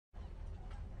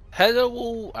Hello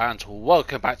all and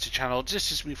welcome back to the channel.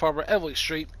 This is me, Farmer Evil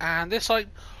Extreme, and this time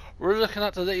we're looking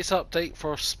at the latest update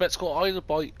for Spectacle Island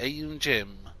by Alien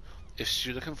Jim. If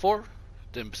you're looking for,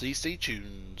 then please stay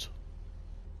tuned.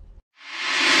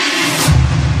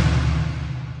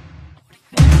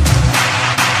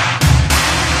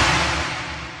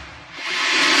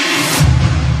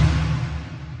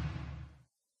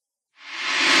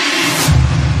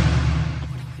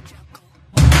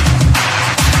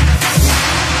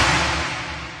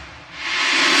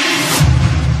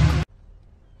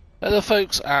 Hello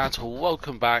folks and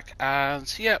welcome back,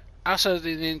 and yep, as I said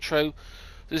in the intro,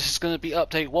 this is going to be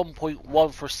update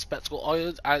 1.1 for Spectacle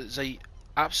Island, and it's a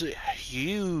absolute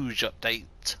huge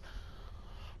update.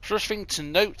 First thing to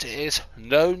note is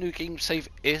no new game save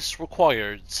is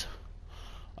required.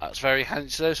 That's very handy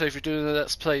to know. So if you're doing a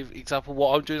let's play example,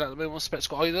 what I'm doing at the moment on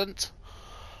Spectacle Island,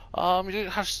 you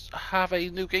don't have a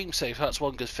new game save. That's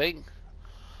one good thing.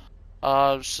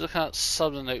 Just looking at some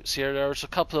of the notes here, there's a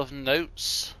couple of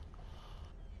notes.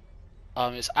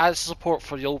 It's added support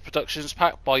for the old productions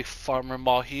pack by Farmer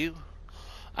Mahue,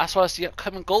 as well as the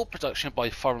upcoming gold production by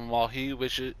Farmer Mahue,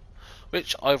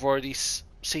 which I've already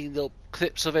seen little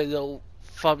clips of it, little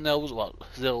thumbnails, well,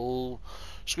 little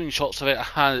screenshots of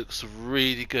it, and it looks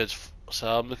really good.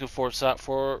 So I'm looking forward to that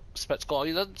for Spectacle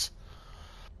Island.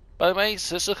 But anyway,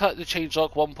 so let's look at the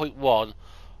changelog 1.1.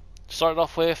 Starting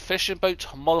off with fishing boat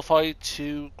modified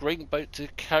to grain boat to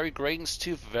carry grains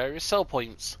to various sell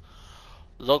points.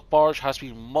 Log barge has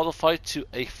been modified to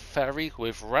a ferry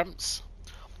with ramps.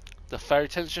 The ferry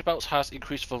tension belts has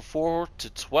increased from 4 to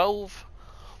 12.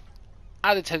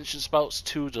 Added tension belts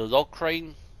to the log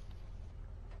crane.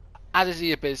 Added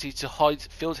the ability to hide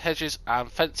field hedges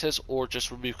and fences or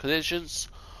just remove collisions,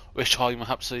 which I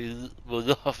absolutely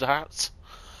will love that.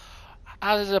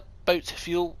 Added a boat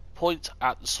fuel point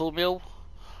at the sawmill.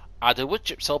 Added a wood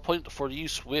chip sell point for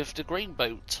use with the grain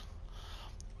boat.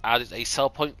 Added a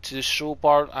sell point to the shore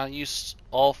barn and use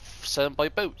of selling by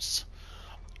boats.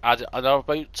 Added another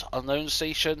boat unknown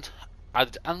station.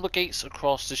 Added animal gates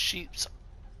across the sheep's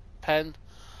pen.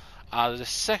 Added a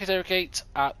secondary gate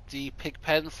at the pig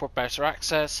pen for better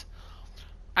access.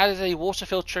 Added a water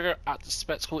fill trigger at the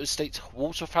Spectacle Estate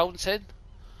water fountain.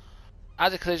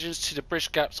 Added collisions to the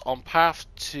bridge gaps on path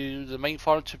to the main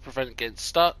farm to prevent getting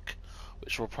stuck,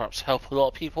 which will perhaps help a lot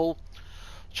of people.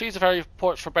 Change the ferry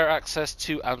ports for better access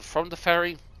to and from the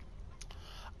ferry.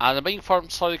 And the main farm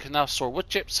side can now store wood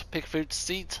chips, pig food,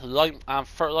 seed, lime and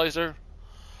fertilizer.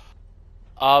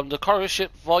 The cargo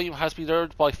ship volume has been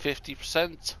lowered by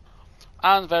 50%.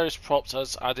 And various props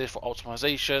as added for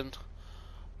optimization.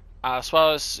 As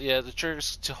well as the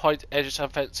triggers to hide edges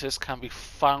and fences can be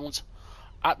found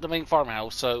at the main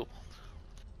farmhouse. So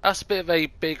that's a bit of a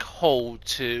big hole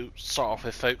to start off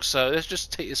with, folks. So let's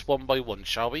just take this one by one,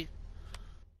 shall we?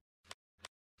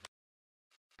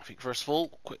 I think first of all,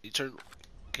 quickly turn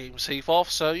game save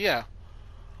off. So yeah,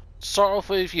 start off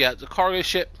with the cargo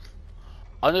ship.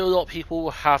 I know a lot of people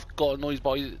have got annoyed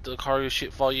by the cargo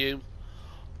ship volume.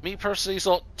 Me personally, it's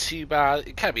not too bad.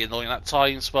 It can be annoying at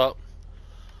times, but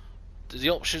the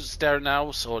option's there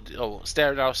now. So it's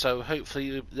there now. So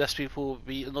hopefully less people will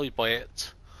be annoyed by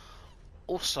it.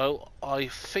 Also, I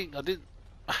think I didn't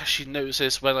actually notice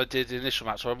this when I did the initial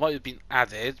map, so it might have been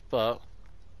added, but.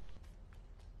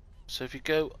 So if you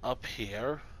go up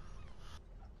here,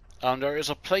 there is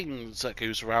a plane that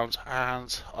goes around,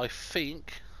 and I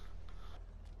think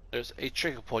there's a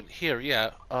trigger point here.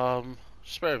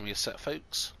 Spare me a sec,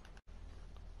 folks.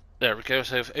 There we go.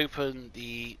 So I've opened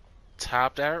the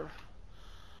tab there.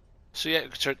 So you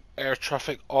can turn air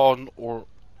traffic on or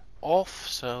off.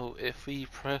 So if we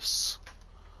press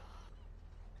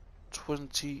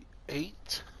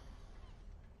 28.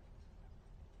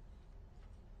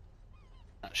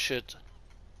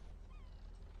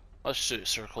 Let's shoot a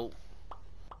circle.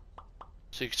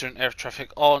 So you can turn air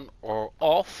traffic on or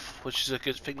off, which is a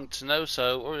good thing to know,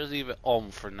 so we'll leave it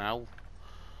on for now.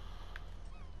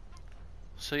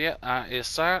 So yeah, that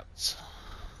is that.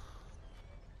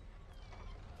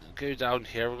 Go down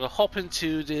here, we're going to hop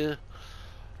into the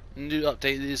new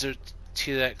update. These are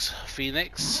TX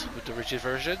Phoenix with the rigid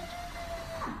version.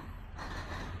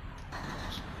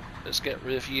 Let's get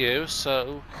rid of you,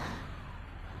 so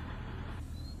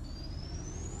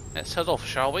let's head off,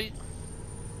 shall we?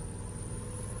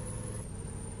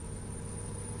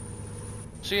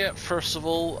 So yeah, first of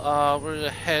all, we're gonna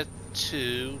head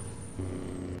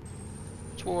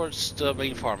towards the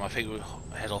main farm. I think we'll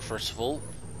head off first of all.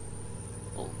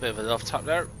 A little bit of a love tap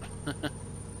there.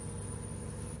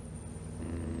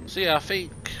 So yeah, I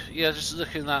think just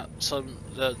looking at some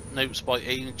of the notes by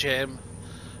Alien Jim,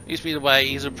 He's been away,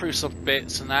 he's improved some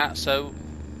bits and that, so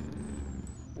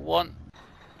one,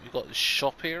 we've got the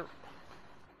shop here.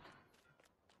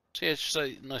 So yeah, just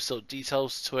like nice little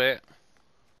details to it.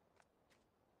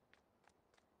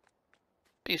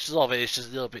 Each of it is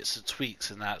just little bits of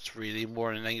tweaks and that's really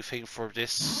more than anything for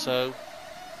this, so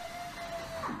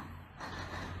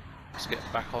let's get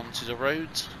back onto the road.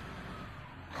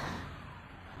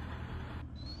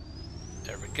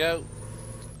 There we go.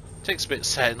 Takes a bit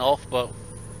setting off, but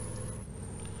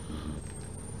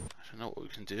I don't know what we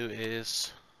can do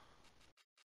is,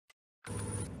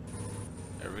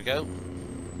 there we go.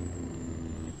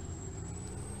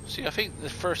 See, I think the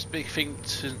first big thing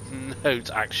to note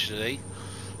actually,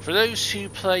 for those who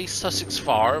play Sussex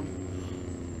Farm,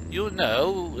 you'll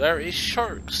know there is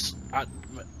sharks at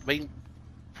main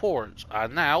port,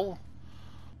 and now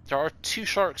there are two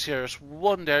sharks here. There's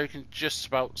one there you can just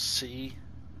about see,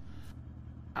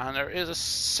 and there is a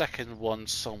second one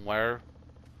somewhere.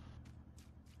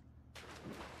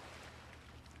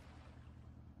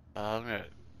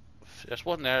 There's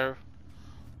one there.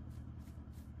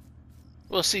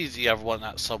 We'll see the other one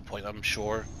at some point, I'm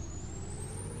sure.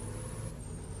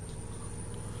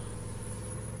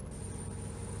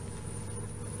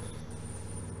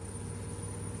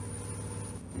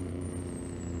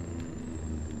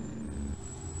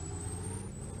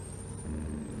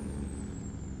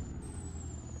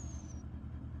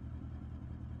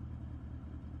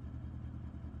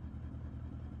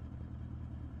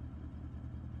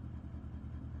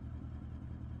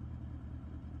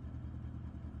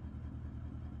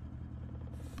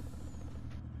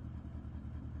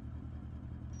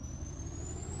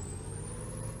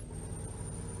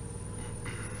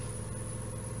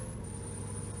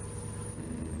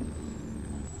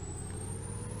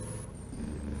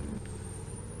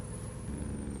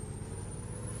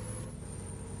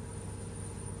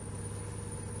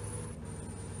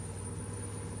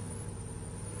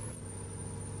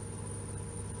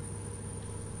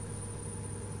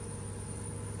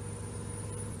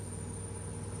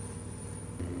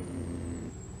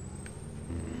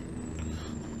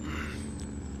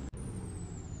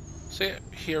 So yeah,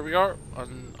 here we are,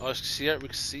 and as you can see it, we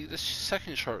can see the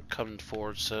second shark coming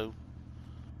forward, so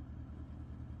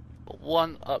got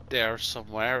one up there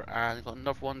somewhere, and got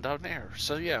another one down there,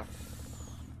 so yeah.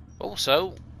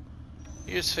 Also,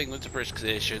 here's the thing with the bridge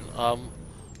condition,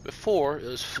 before it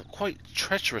was quite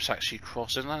treacherous actually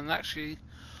crossing, and actually,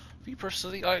 me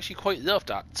personally, I actually quite loved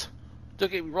that.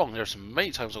 Don't get me wrong, there's many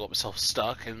times I got myself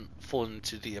stuck and fallen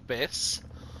into the abyss,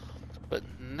 but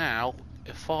now,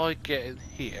 if I get in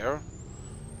here,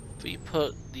 if we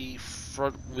put the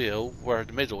front wheel where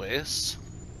the middle is,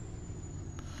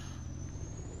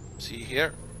 see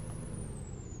here,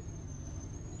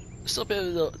 still a bit of a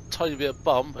little, tiny bit of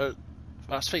bump, but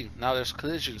that's the thing, now there's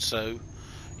collision, so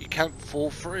you can't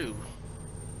fall through,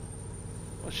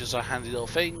 which is a handy little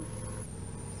thing.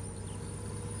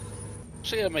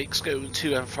 So yeah, it makes going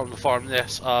to and from the farm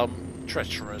less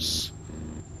treacherous.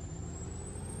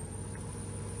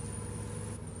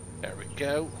 There we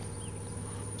go.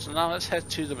 So now let's head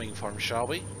to the main farm, shall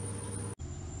we?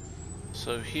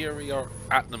 So here we are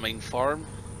at the main farm,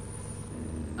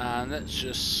 and let's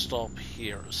just stop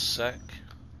here a sec,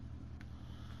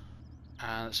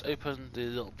 and let's open the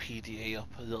little PDA up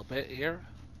a little bit here.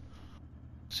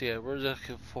 So yeah, we're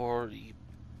looking for the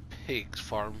pig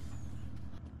farm,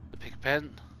 the pig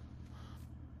pen,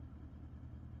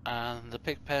 and the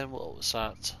pig pen, what was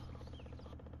that?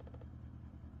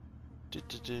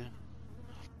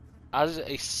 Added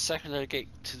a secondary gate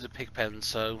to the pig pen,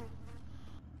 so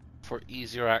for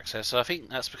easier access. So I think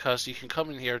that's because you can come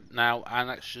in here now and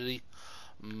actually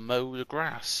mow the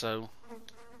grass. So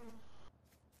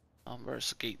where's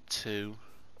the gate to?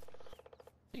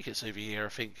 I think it's over here, I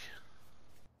think.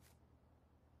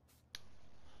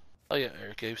 Oh yeah, there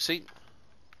we go, see?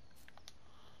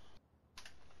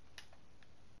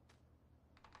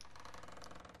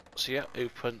 So yeah,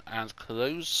 open and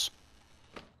close.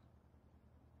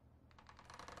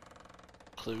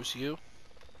 Close you.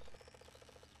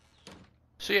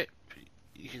 So yeah,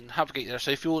 you can have a gate there. So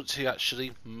if you want to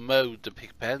actually mow the pig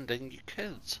pen, then you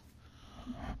could.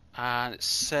 And it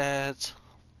said,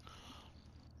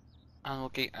 and we'll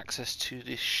get access to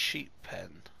the sheep pen.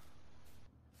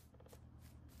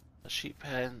 The sheep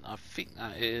pen, I think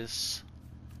that is.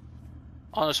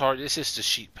 Oh no, sorry, this is the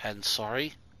sheep pen.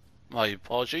 Sorry, my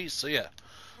apologies. So yeah,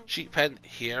 sheep pen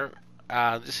here,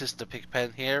 and this is the pig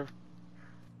pen here.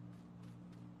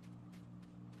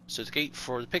 So the gate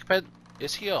for the pig pen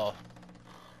is here.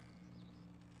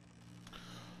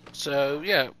 So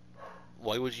yeah,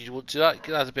 why would you want to do that? You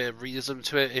can add a bit of realism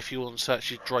to it if you want to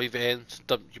actually drive in,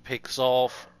 dump your pigs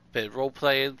off, bit of role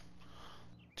playing,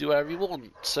 do whatever you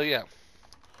want. So yeah.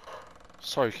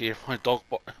 Sorry if you hear my dog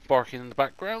barking in the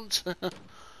background.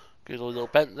 Good old little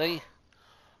Bentley.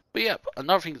 But yeah,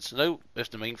 another thing to note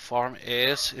with the main farm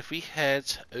is if we head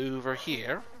over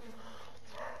here,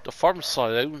 the farm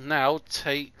silo now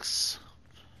takes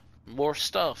more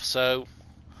stuff. So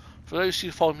for those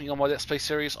who follow me on my Let's Play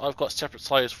series, I've got separate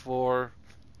silos for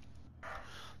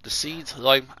the seed,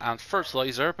 lime and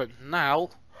fertilizer, but now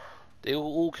they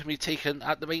all can be taken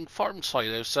at the main farm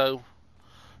silo, so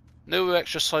no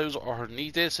extra silos are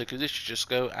needed, so you can literally just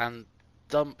go and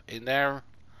dump in there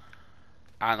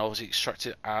and obviously extract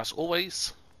it as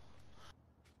always.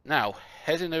 Now,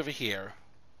 heading over here,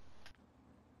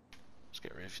 let's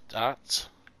get rid of that.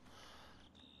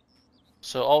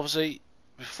 So obviously,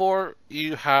 before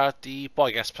you had the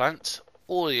biogas plant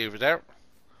all the way over there,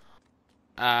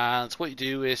 and what you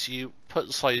do is you put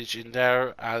the silage in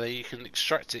there and then you can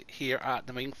extract it here at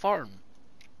the main farm.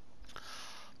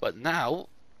 But now,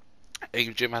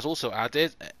 Aim Jim has also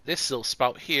added this little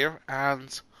spout here,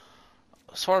 and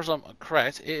as far as I'm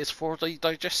correct, it is for the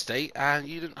digestate, and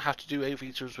you don't have to do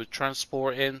anything to do with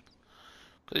transporting.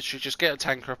 You should just get a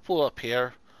tanker, pull up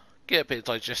here, get a bit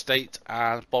of digestate,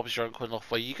 and Bob's your uncle, and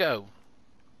off you go.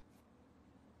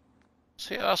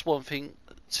 So yeah, that's one thing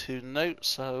to note.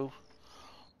 So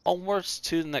onwards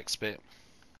to the next bit.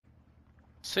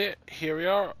 So yeah, here we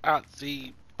are at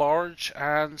the barge,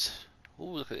 and oh,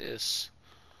 look at this.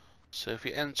 So if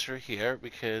we enter here, we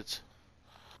could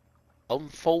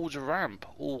unfold a ramp.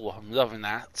 Oh, I'm loving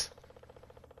that.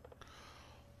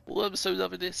 Oh, I'm so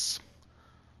loving this.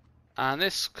 And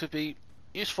this could be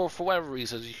useful for whatever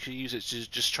reason. You could use it to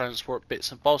just transport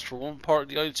bits and bobs from one part of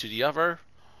the island to the other.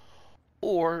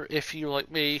 Or if you're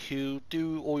like me, who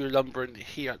do all your lumbering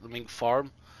here at the main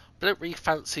farm, but don't really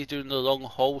fancy doing the long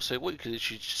haul, so what you could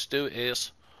literally just do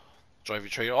is drive your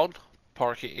trailer on,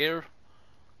 park it here,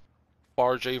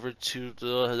 barge over to the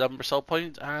lumber sell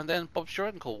point, and then Bob's your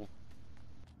uncle.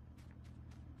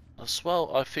 As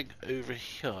well, I think over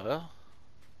here,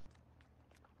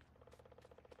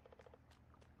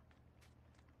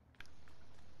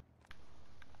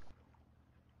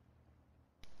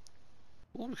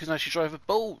 ooh, we can actually drive a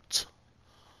boat.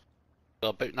 Got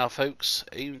a boat now, folks.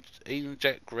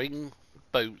 Aimjet Green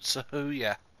boat, so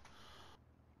yeah.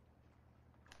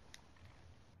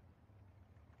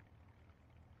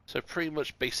 So pretty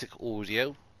much basic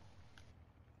audio.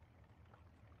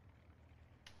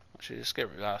 Actually, let's get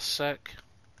rid of that a sec.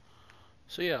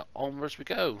 So yeah, onwards we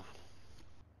go.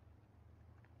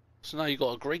 So now you've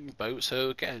got a grain boat,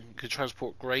 so again, you can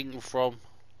transport grain from,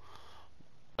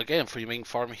 again, from your main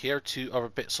farm here to other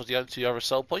bits of the island, to other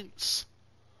sell points.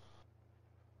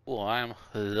 Oh, I am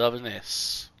loving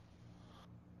this.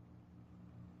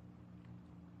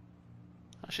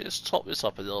 Actually, let's top this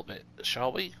up a little bit,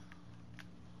 shall we?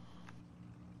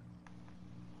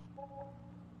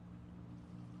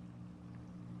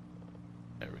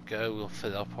 There we go, we'll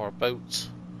fill up our boat.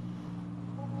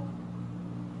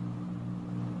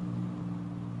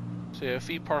 So yeah, if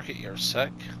we park it here a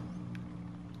sec.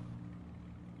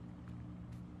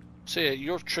 So yeah,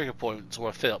 your trigger point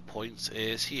or fill up point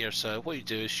is here. So what you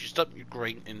do is you just dump your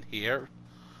grain in here.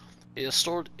 It is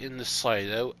stored in the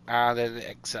silo and then it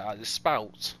exits out the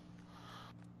spout.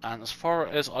 And as far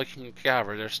as I can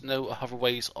gather, there's no other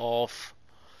ways of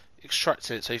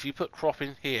extracting it. So if you put crop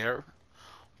in here,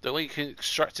 the way you can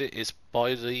extract it is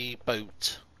by the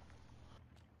boat.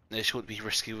 This wouldn't be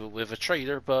risky with a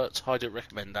trader, but I don't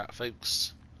recommend that,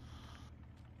 folks.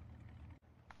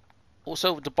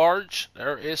 Also, with the barge,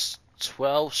 there is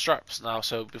 12 straps now.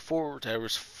 So before there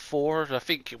was 4. I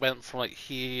think it went from like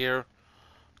here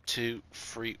to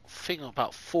 3. I think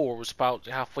about 4 was about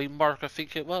the halfway mark, I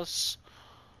think it was.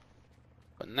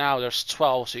 But now there's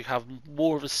 12, so you have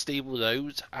more of a stable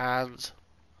load, and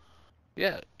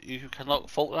yeah, you cannot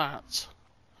fault that.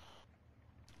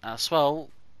 As well,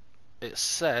 it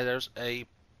said there's a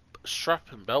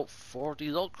strapping belt for the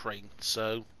log crane,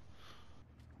 so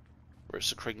where's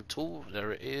the crane tool?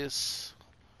 There it is.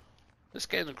 Let's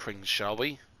get in the crane, shall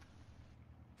we?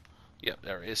 Yep,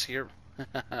 there it is here.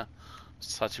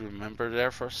 Just had to remember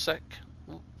there for a sec.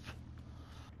 Oop.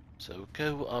 So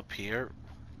go up here.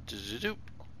 Do-do-do.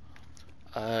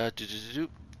 Do-do-do-do.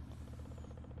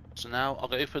 So now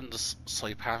I'll open the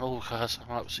side panel because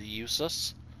I'm absolutely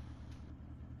useless.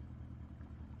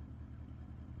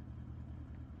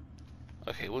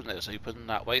 Okay, wouldn't let us open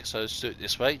that way, so let's do it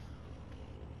this way.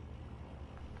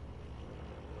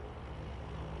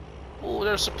 Oh,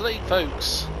 there's a plane,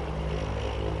 folks.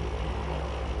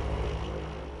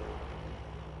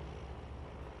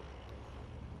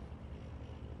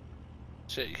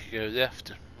 So you can go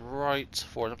left and right,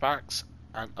 forward and backs,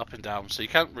 and up and down. So you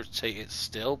can't rotate it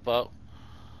still, but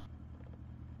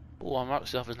oh, I'm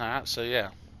actually loving that. So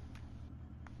yeah,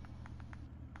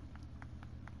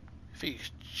 I think you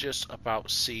can just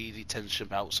about see the tension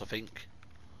belts, I think.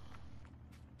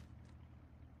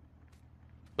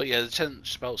 But yeah, the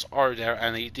tension belts are there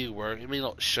and they do work. It may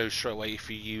not show straight away if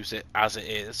you use it as it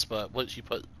is, but once you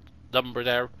put number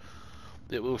there,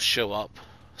 it will show up.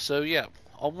 So yeah,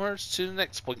 onwards to the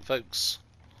next point, folks.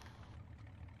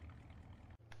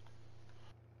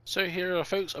 So here are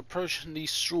folks approaching the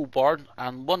Stroll Barn,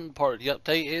 and one part of the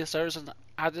update is there's an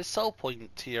added sell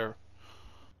point here.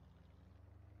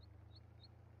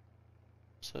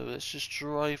 So let's just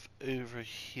drive over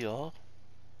here.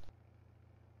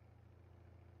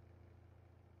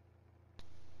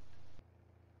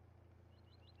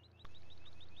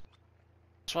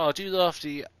 So I do love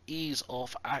the ease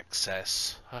of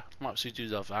access. I absolutely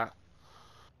do love that.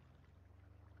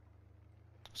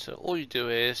 So all you do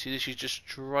is you literally just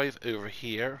drive over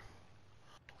here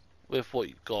with what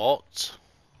you got,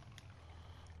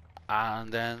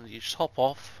 and then you just hop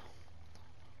off.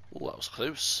 Oh, that was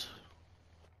close.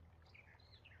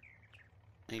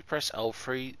 And you press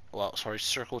L3, well, sorry,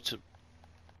 circle to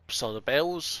sell the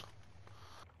bales,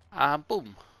 and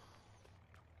boom.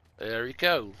 There you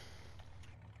go.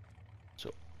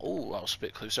 So, oh, that was a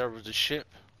bit closer with the ship.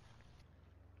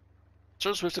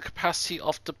 Just with the capacity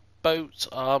of the boat,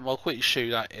 I'll quickly show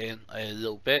you that in a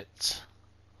little bit.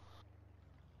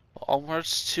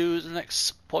 Onwards to the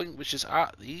next point, which is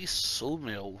at the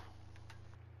sawmill.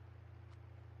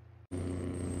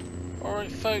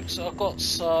 Alright folks, I've got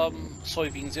some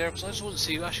soybeans here because I just want to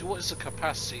see actually what is the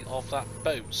capacity of that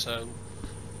boat. So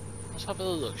let's have a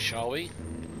look, shall we?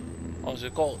 Obviously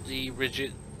I've got the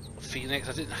rigid Phoenix.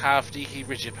 I didn't have the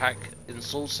rigid pack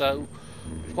installed, so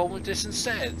we've gone with this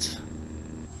instead.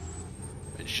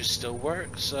 It should still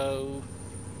work, so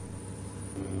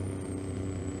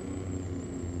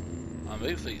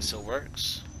hopefully it still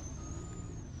works.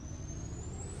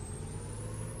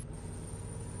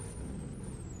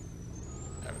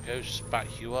 There we go, just back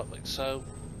you up like so.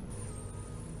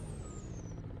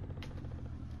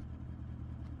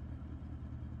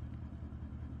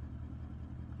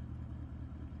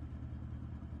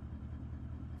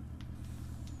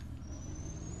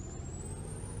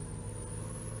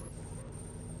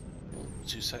 Oh,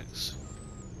 2 secs.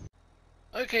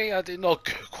 Okay, I did not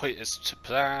go quite as to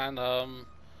plan.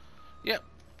 Yep,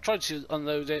 tried to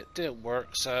unload it, didn't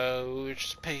work, so we're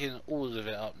just picking all of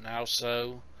it up now.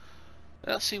 So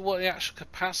let's see what the actual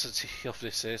capacity of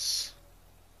this is.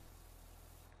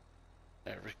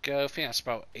 There we go. I think that's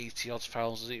about 80 odd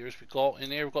thousand litres we got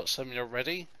in here. We've got something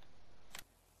already.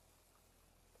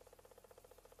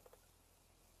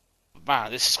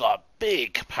 Man, this has got a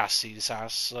big capacity. This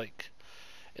has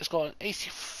it's got an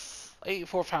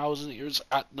 84,000 litres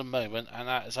at the moment, and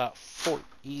that is at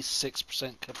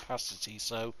 46% capacity.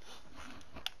 So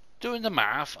doing the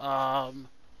math,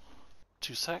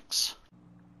 2 secs.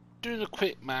 Doing the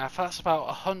quick math, that's about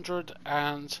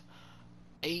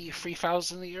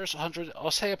 183,000 litres.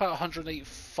 I'll say about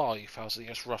 185,000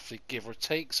 litres, roughly, give or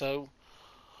take. So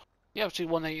yeah, between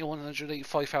 180 and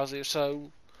 185,000 litres.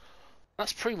 So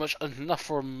that's pretty much enough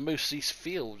for most of these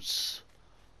fields.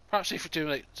 Perhaps if you're doing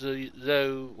like the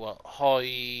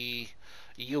high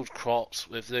yield crops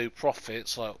with low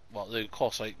profits, like low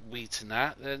cost, like wheat and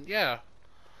that, then yeah.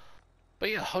 But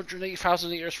yeah, 180,000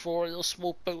 litres for a little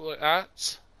small boat like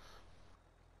that.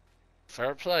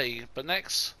 Fair play. But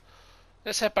next,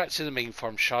 let's head back to the main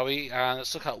farm, shall we? And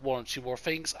let's look at 1 or 2 more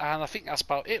things. And I think that's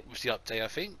about it with the update, I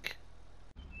think.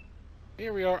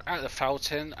 Here we are at the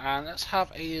fountain, and let's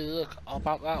have a look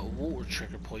about that water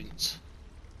trigger point.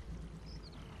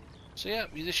 So yeah,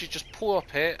 you literally just pull up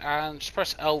here and just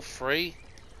press L3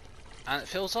 and it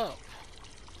fills up.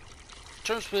 In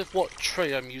terms with what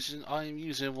tray I'm using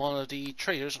one of the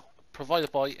trays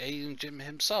provided by Alien Jim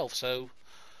himself. So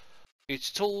go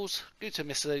to tools, go to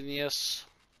miscellaneous.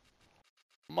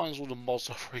 Mine's all the mods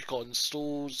I've already got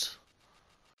installed.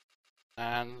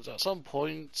 And at some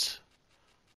point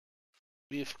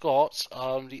we've got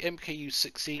the MKU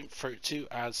 1632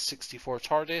 as 64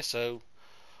 TARDIS, so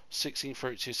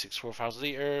 1632 64,000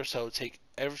 litres, so it'll take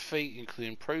everything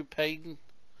including propane.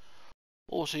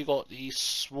 Also you got the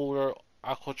smaller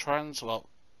Aquatrans, well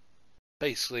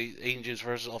basically the engine's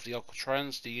version of the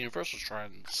Aquatrans, the Universal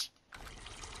Trans.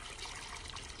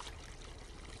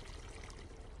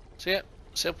 So yeah,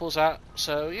 simple as that.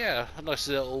 So yeah, a nice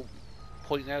little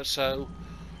point there. So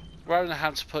rather than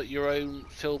having to put your own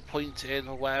fill point in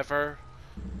or whatever,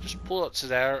 just pull up to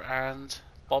there and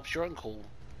Bob's your uncle.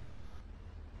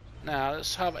 Now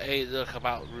let's have a look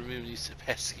about removing these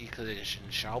pesky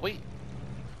collisions, shall we?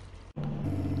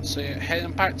 So yeah,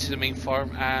 heading back to the main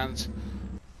farm, and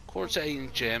according to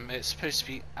Aiden Jim, it's supposed to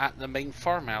be at the main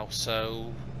farmhouse,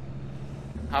 so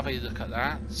have a look at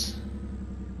that.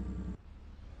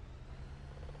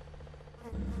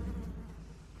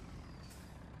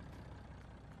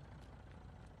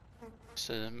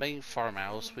 So the main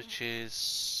farmhouse, which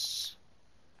is...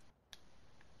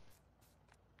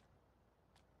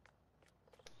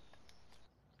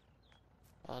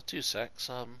 two secs,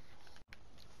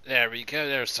 there we go,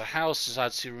 there's the house.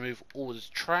 Decided to remove all the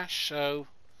trash, so...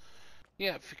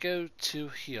 Yeah, if we go to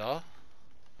here...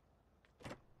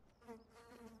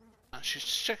 Actually,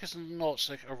 just check it's not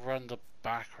like around the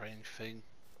back or anything.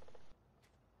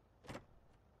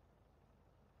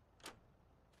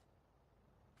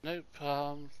 Nope,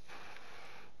 let's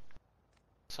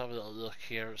have a little look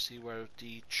here, see where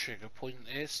the trigger point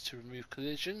is to remove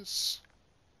collisions.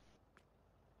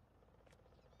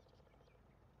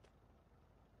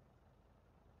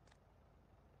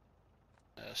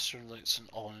 Certain lights and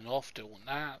on and off, don't want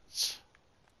that.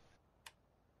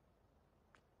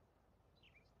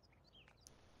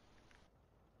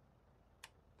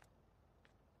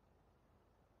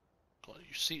 Got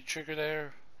your seat trigger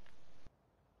there.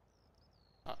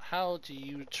 How do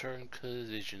you turn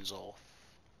collisions off?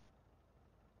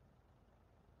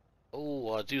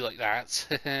 Oh, I do like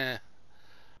that.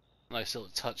 Nice little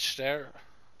touch there.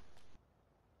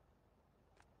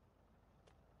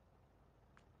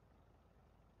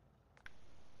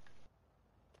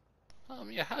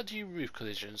 Yeah, how do you remove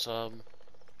collisions?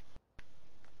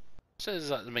 Says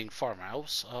that the main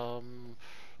farmhouse.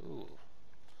 Ooh.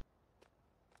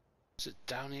 Is it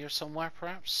down here somewhere,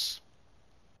 perhaps?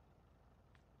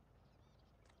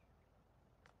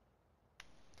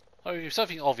 Oh,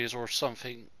 something obvious or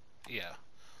something. Yeah.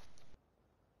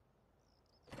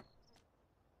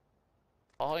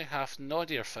 I have no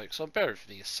idea, folks. So bear with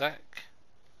me a sec.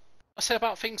 I say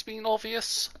about things being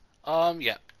obvious.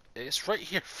 Yeah, it's right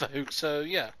here, folks. So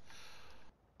yeah,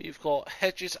 you've got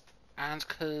hedges and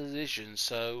collisions.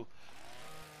 So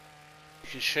you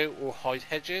can show or hide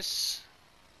hedges.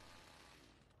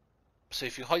 So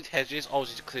if you hide hedges,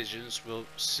 obviously the collisions will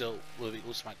be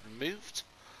automatically removed.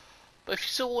 But if you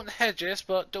still want hedges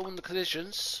but don't want the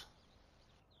collisions,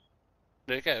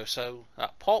 there you go. So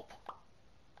that pop.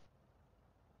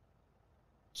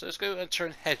 So let's go and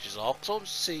turn hedges off, because I want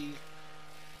to see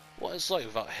what it's like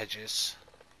without hedges.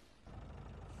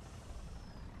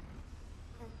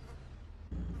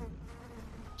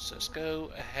 So let's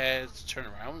go ahead, turn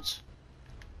around.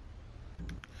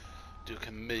 Do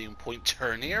a million point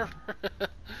turn here.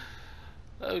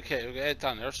 Okay, we're gonna head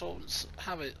down there, so let's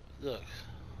have it look.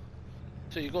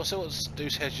 So you've got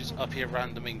those hedges up here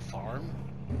around the main farm.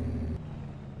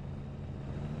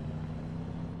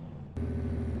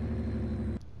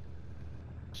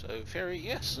 So very,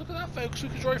 yes, look at that, folks, we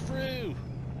can drive through.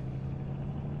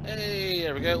 Hey,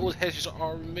 there we go, all the hedges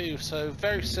are removed. So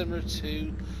very similar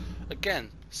to, again,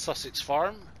 Sussex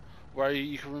Farm, where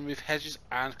you can remove hedges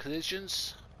and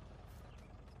collisions.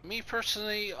 Me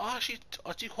personally, I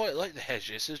do quite like the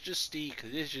hedges. It's just the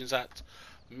collisions that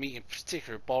me in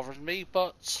particular bothered me,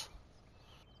 but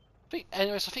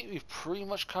anyways, I think we've pretty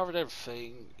much covered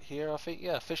everything here. I think,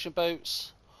 yeah, fishing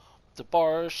boats, the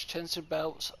barge, tensor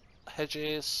belts,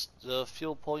 hedges, the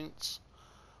fuel points,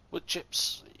 wood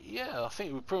chips. Yeah, I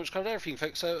think we've pretty much covered everything,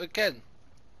 folks. So again,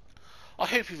 I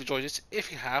hope you've enjoyed this.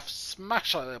 If you have,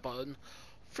 smash that like button.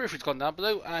 Feel free to comment down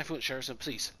below, and if you want to share it,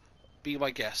 please be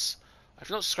my guest. If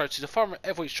you're not subscribed to the Farmer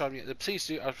Everybody's Trying yet, then please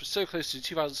do. I'm so close to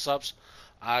 2,000 subs.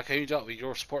 I can only do that with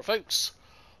your support, folks.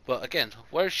 But again,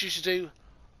 whatever you should do,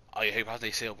 I hope I have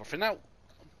a sale. But for now,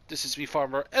 this is me,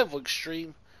 Farmer Everybody's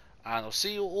Extreme, and I'll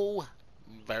see you all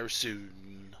very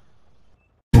soon.